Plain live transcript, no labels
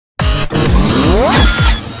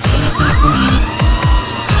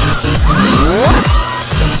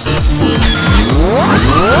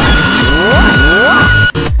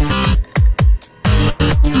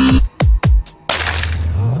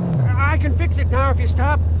it now if you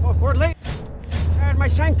stop. Oh, we're late. My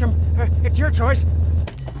sanctum. It's your choice.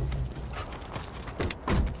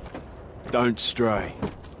 Don't stray.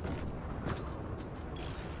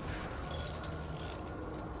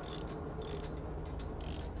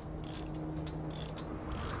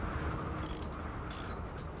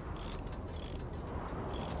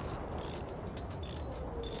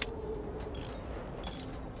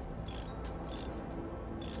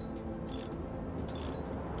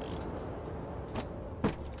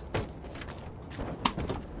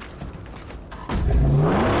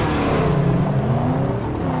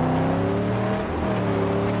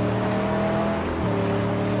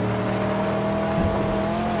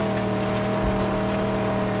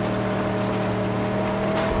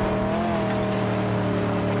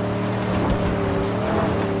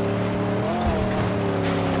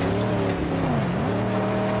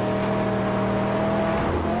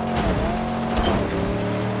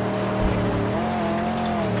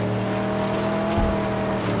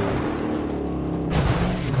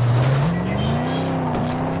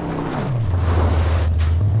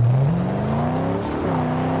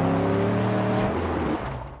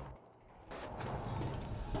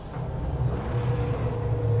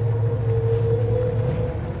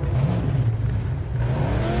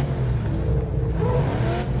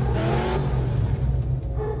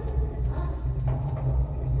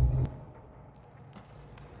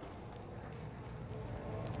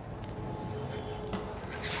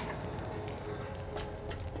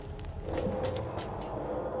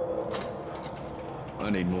 I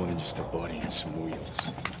need more than just a body and some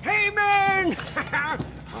wheels. Hey, man!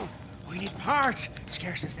 Oh, we need parts,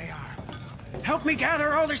 scarce as they are. Help me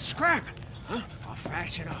gather all this scrap. Huh? I'll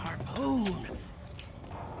fashion a harpoon.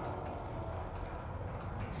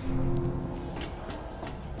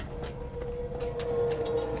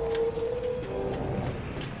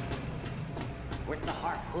 With the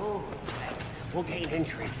harpoon, we'll gain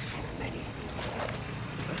entry into many secrets.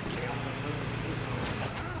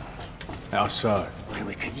 How so? Why,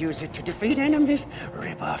 we could use it to defeat enemies,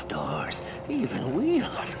 rip off doors, even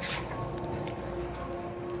wheels.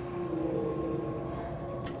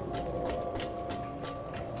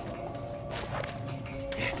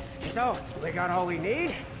 So, we got all we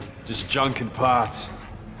need? Just junk and parts.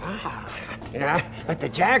 Ah, yeah, but the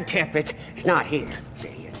jag tip, it's not here.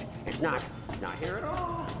 See, it's not here at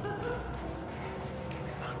all.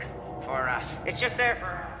 It's just there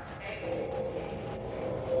for...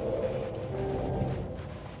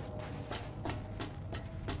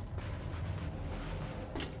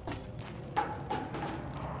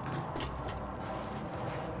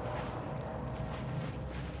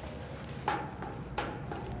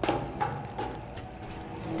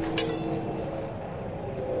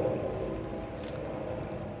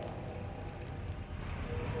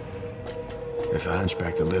 If the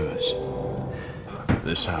hunchback delivers,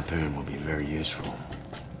 this harpoon will be very useful.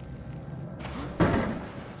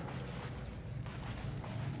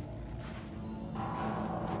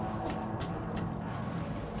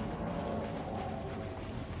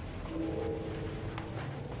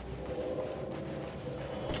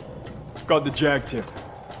 Got the jag tip.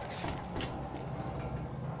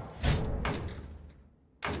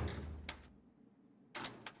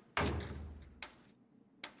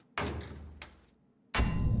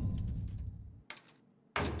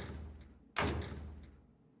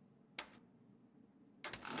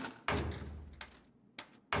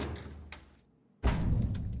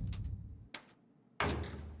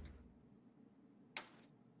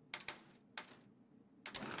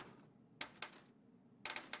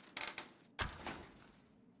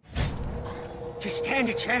 To stand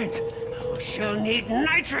a chance, oh, she'll need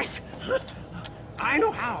nitrous. I know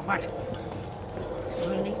how, but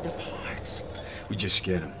we'll need the parts. We just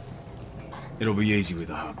get them. It'll be easy with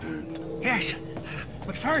a harpoon. Yes,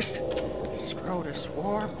 but first, Scrotus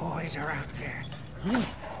war boys are out there.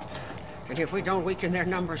 And if we don't weaken their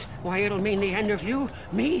numbers, why, it'll mean the end of you,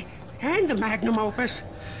 me, and the magnum opus.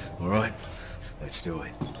 All right, let's do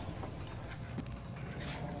it.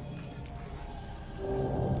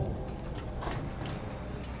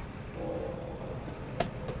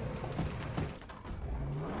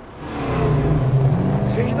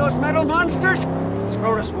 See those metal monsters?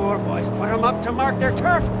 Scrotus war boys put them up to mark their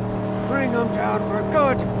turf. Bring them down for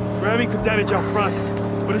good. Ramming could damage our front,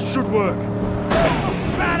 but it should work.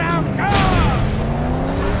 Spat out! Go!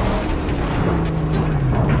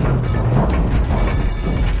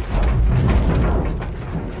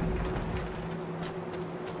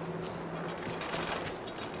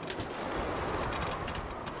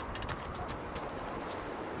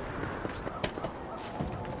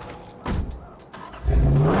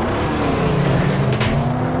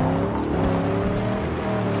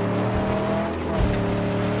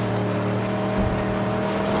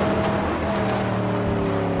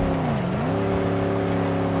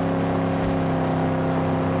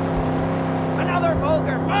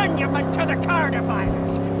 vulgar monument to the car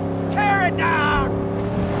dividers. Tear it down!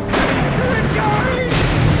 Good guys!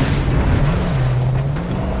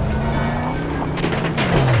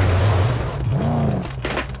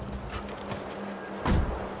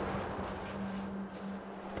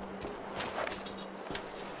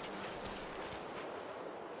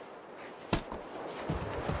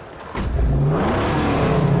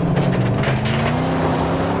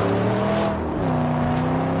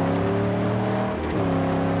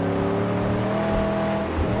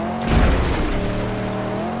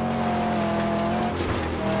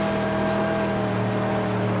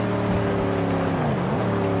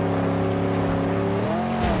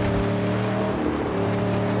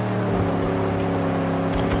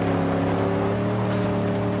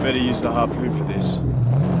 Better use the harpoon for this.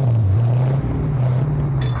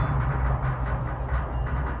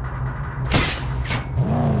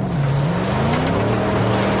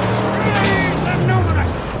 The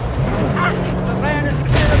numerous! The land is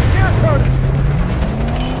clear of scarecrows!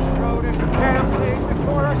 Rhoda's camp laid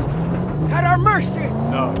before us. At our mercy!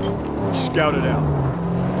 No, scout it out.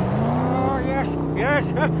 Oh, yes,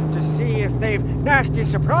 yes, to see if they've nasty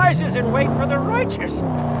surprises in wait for the righteous.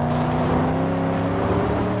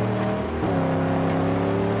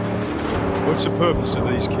 What's the purpose of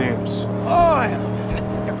these camps? Oil!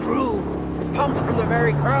 The crude, pumped from the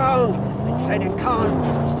very ground, and sent in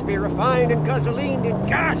convoys to be refined and gasolined in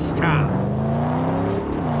Gastown.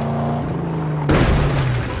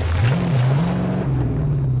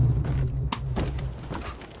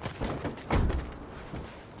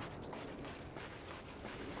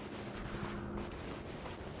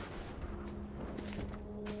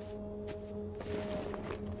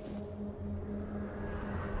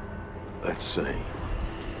 Let's see.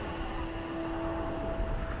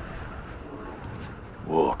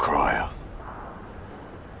 War crier.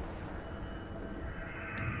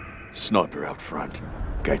 Sniper out front.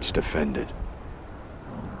 Gates defended.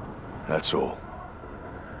 That's all.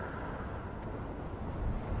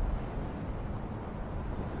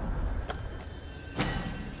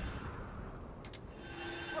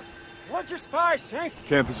 What'd your spies think?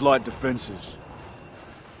 Camp is light defenses.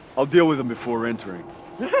 I'll deal with them before entering.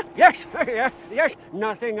 Yes, yes,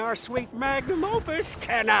 nothing our sweet magnum opus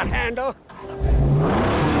cannot handle.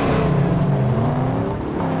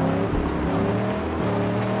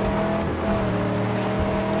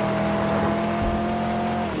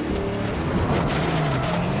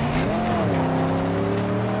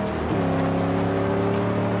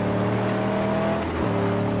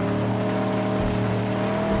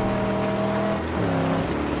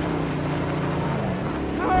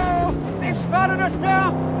 They've spotted us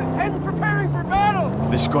now, and preparing for battle.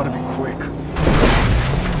 This gotta be quick.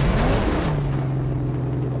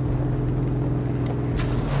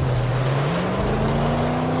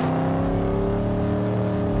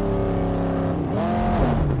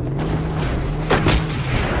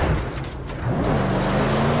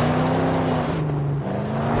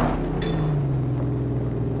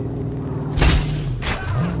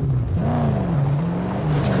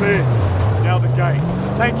 It's clear. Now the gate.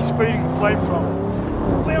 Tank is feeding the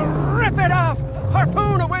flamethrower. We'll rip it off!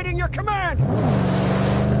 Harpoon awaiting your command!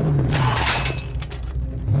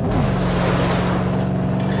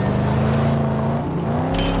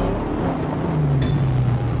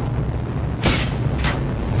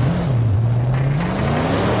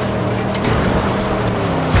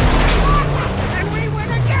 And we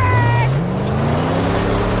win again!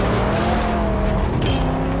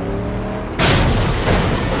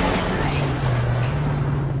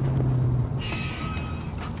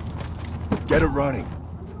 Get it running.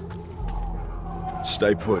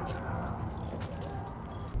 Stay put.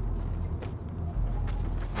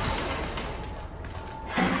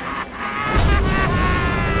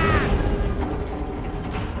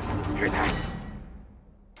 Hear that?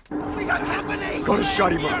 We got company! Gotta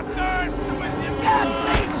shut him up.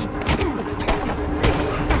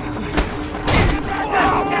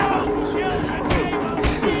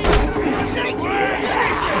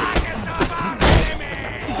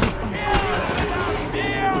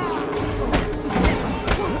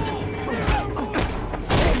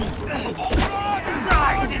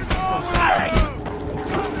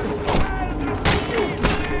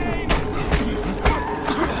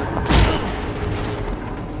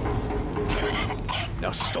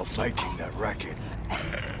 Now stop making that racket.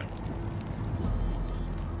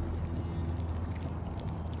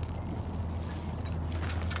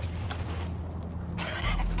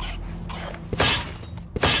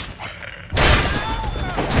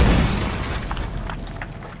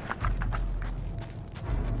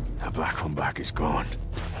 The black on back is gone.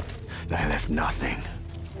 They left nothing.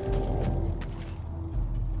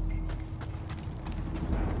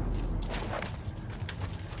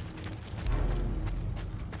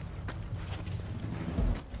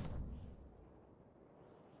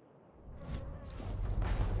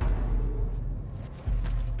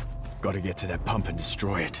 Gotta get to that pump and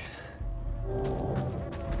destroy it.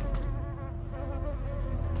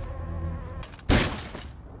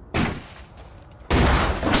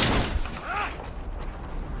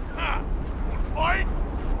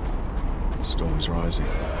 Storm's rising.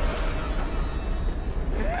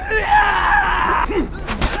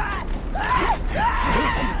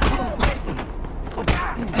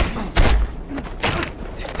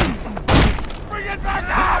 Bring it back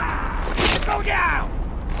up! Go down!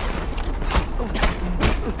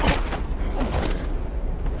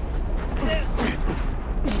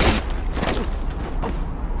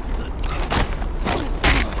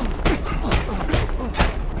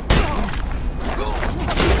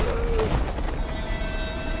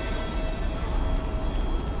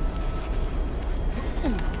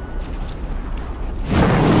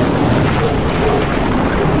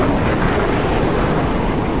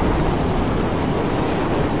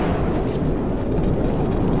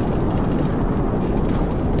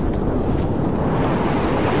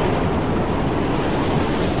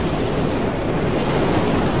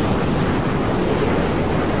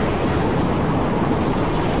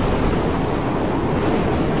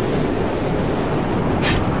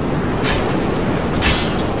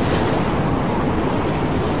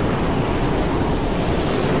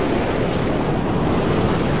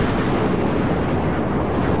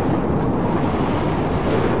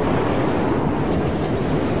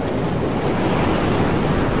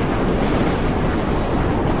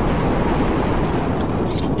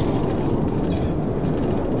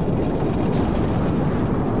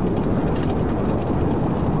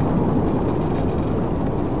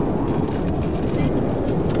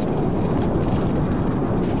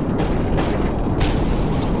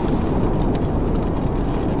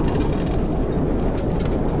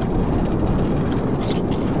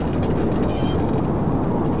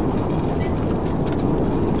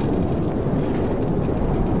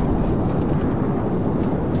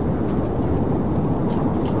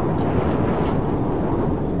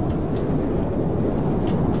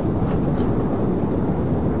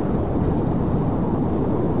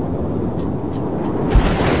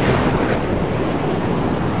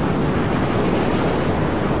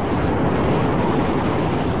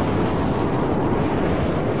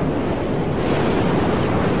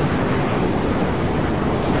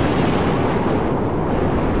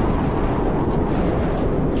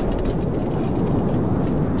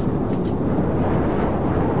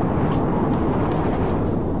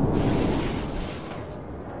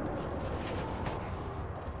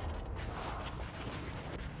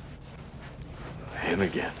 Him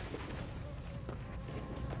again.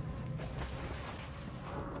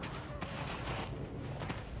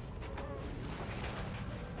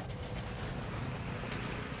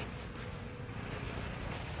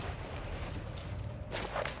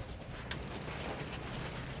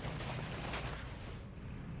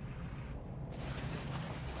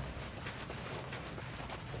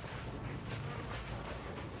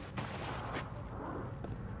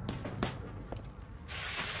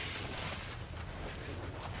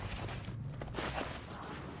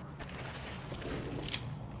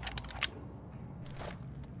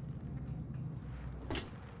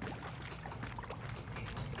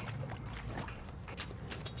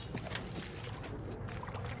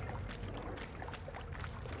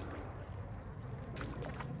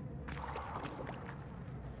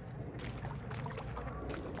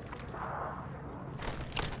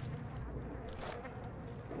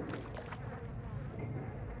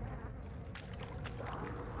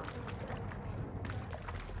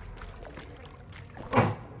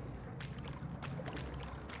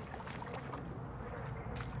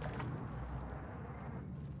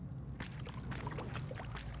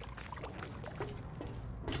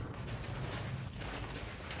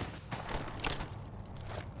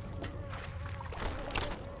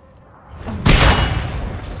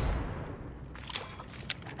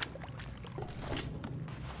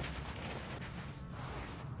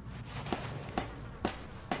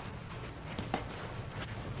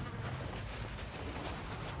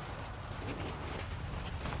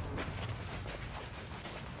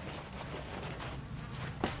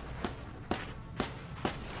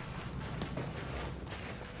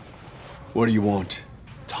 What do you want?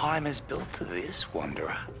 Time is built to this,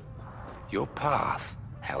 Wanderer. Your path,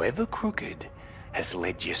 however crooked, has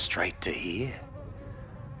led you straight to here.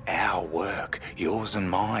 Our work, yours and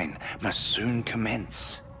mine, must soon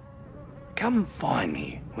commence. Come find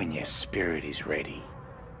me when your spirit is ready.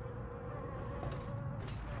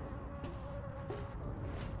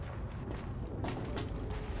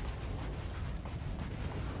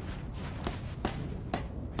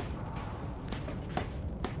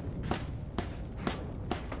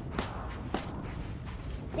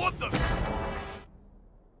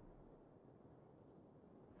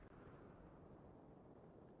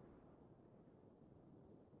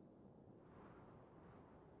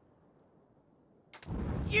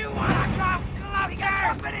 You wanna go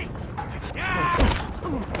company?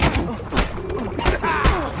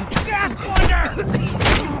 Gas wonder!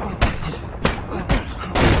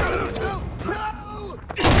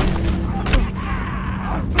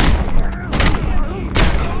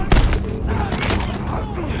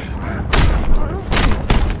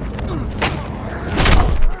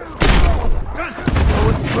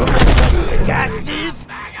 Gas thieves!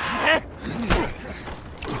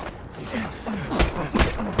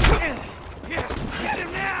 Get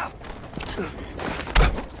him now!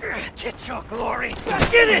 Get your glory!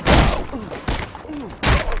 Get it!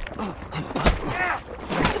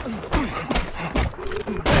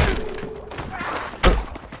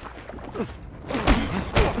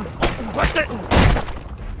 What the?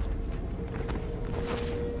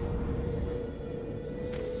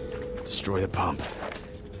 Destroy the pump.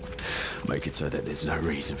 Make it so that there's no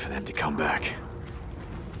reason for them to come back.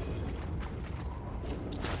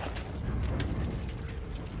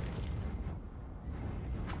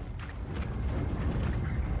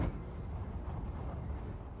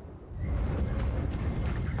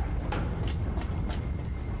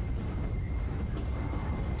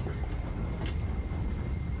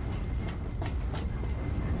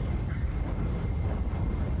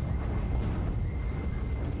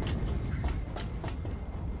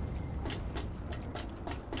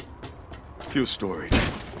 Fuel storage.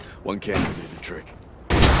 One can will do the trick.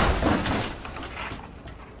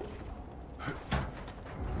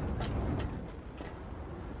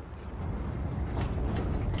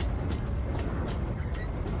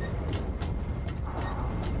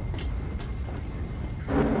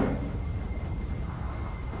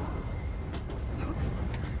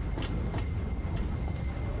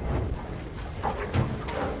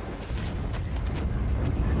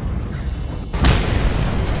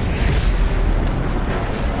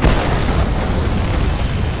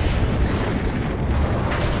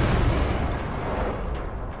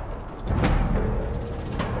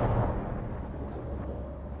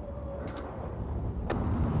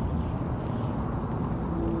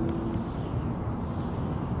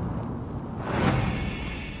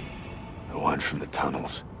 From the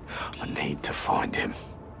tunnels. I need to find him.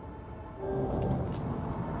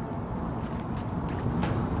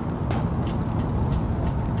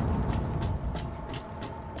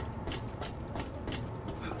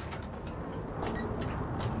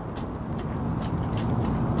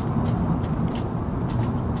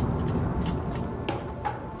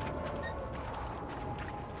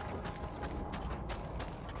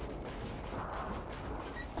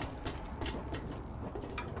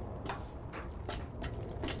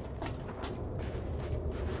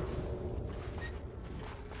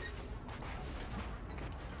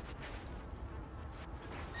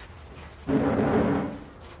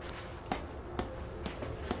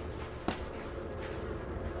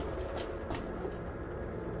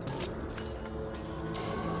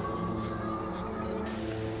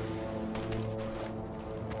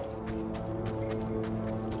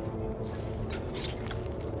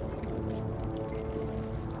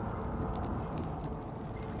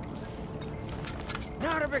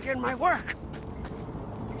 Now to begin my work.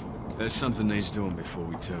 There's something needs doing before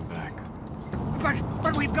we turn back.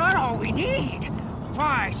 But we've got all we need.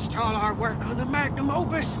 Why stall our work on the magnum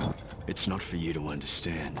opus? It's not for you to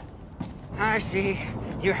understand. I see.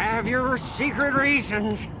 You have your secret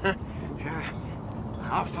reasons.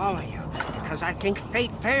 I'll follow you, because I think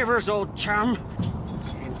fate favors old chum.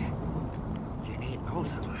 And you need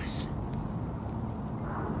both of us.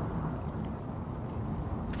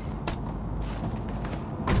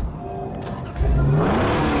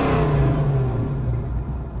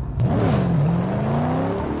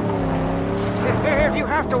 If you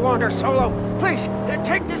have to wander solo, please,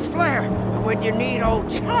 take this flare. And when you need old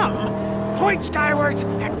chum, point skywards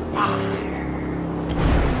and fire.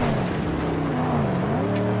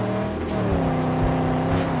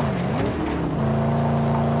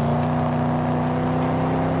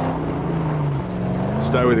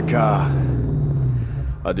 Stay with the car.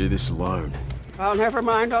 I do this alone. Well, never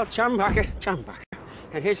mind old Chum Bucket,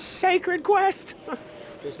 and his sacred quest.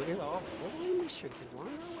 His little holy mission to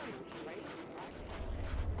wander away.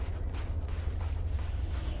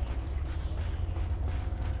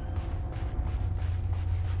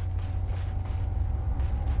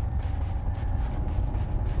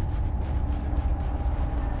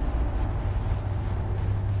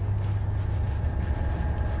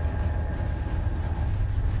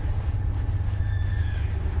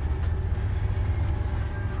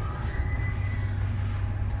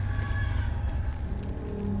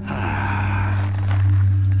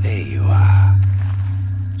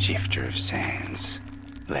 Shifter of sands,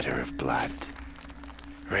 letter of blood,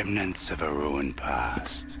 remnants of a ruined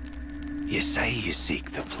past. You say you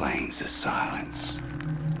seek the plains of silence,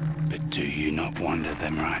 but do you not wander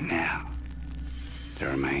them right now? The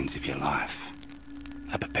remains of your life,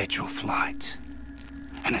 a perpetual flight,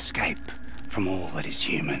 an escape from all that is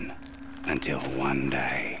human, until one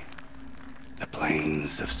day, the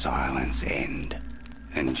plains of silence end,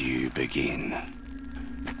 and you begin.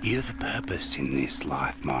 You've a purpose in this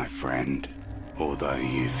life, my friend, although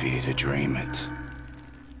you fear to dream it.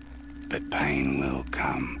 But pain will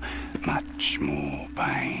come, much more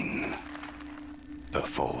pain,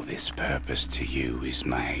 before this purpose to you is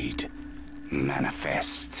made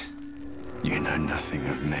manifest. You know nothing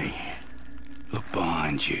of me. Look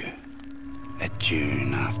behind you, at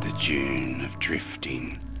dune after dune of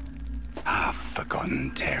drifting,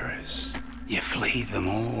 half-forgotten terrors. You flee them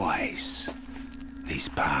always, these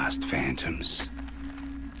past phantoms,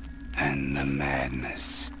 and the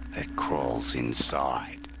madness that crawls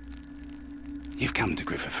inside. You've come to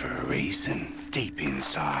Griffa for a reason. Deep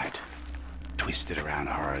inside, twisted around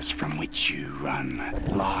horrors from which you run,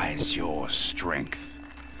 lies your strength.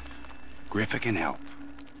 Griffa can help.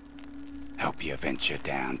 Help you venture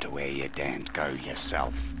down to where you daren't go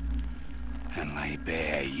yourself, and lay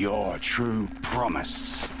bare your true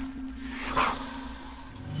promise.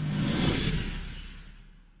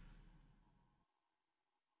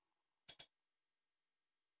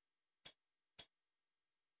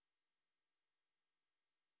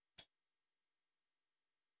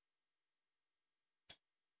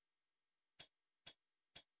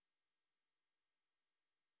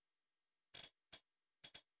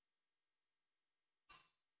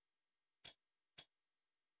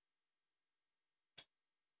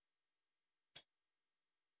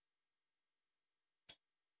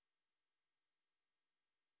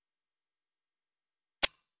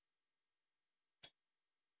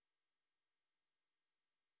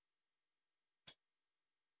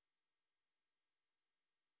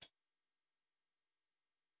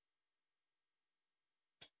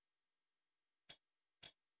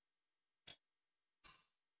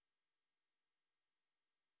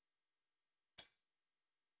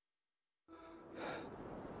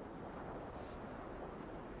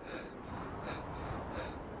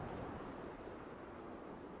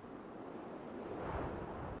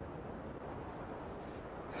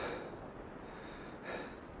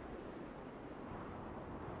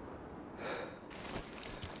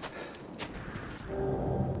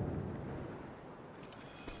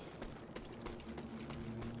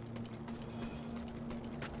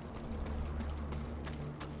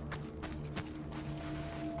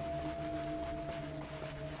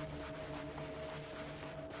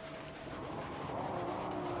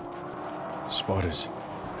 Spotters.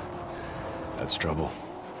 That's trouble.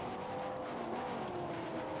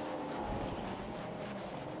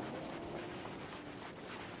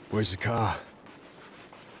 Where's the car?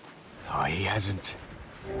 Oh, he hasn't.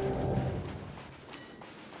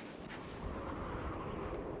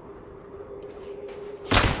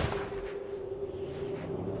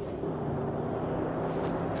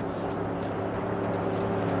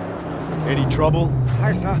 Any trouble?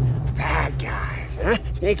 I saw bad guys, huh?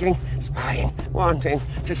 Sneaking, spying, wanting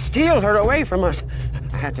to steal her away from us.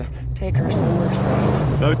 I had to take her somewhere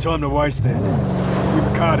safe. No time to waste then. We've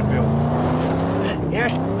a car to build.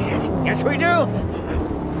 Yes, we do.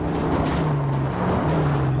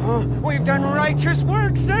 Oh, we've done righteous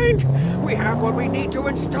work, Saint. We have what we need to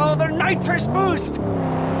install the nitrous boost.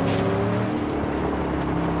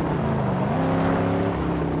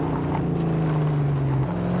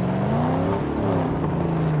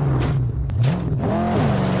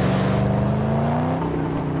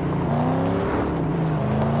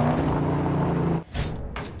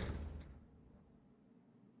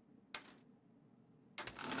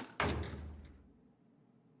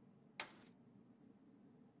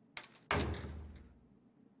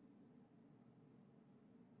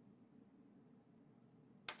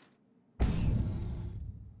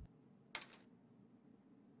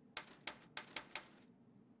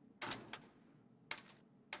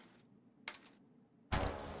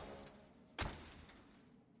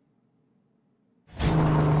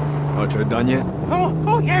 Nitro done yet?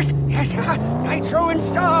 Oh, yes, nitro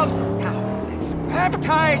installed. Now, let's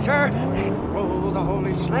baptize her and roll the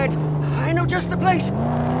holy sled. I know just the place.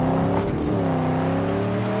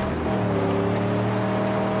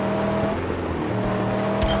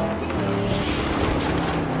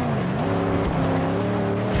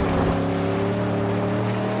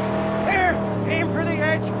 There, aim for the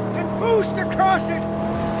edge and boost across it.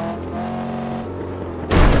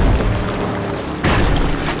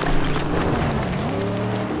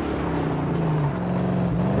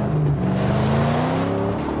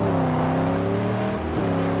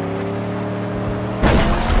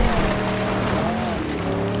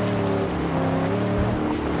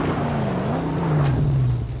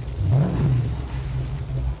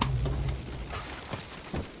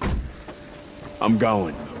 I'm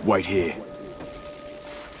going. Wait here.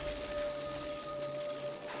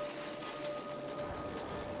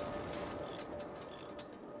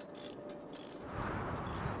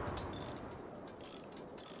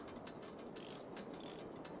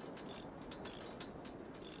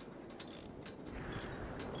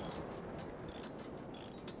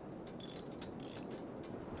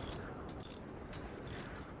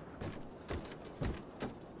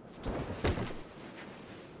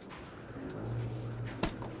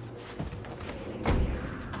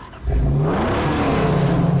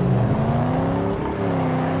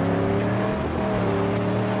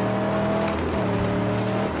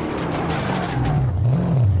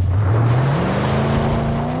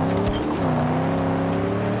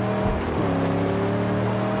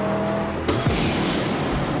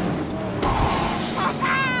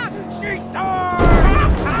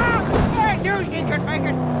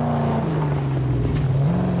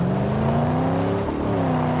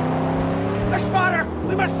 The spotter!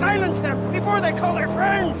 We must silence them before they call their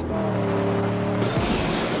friends!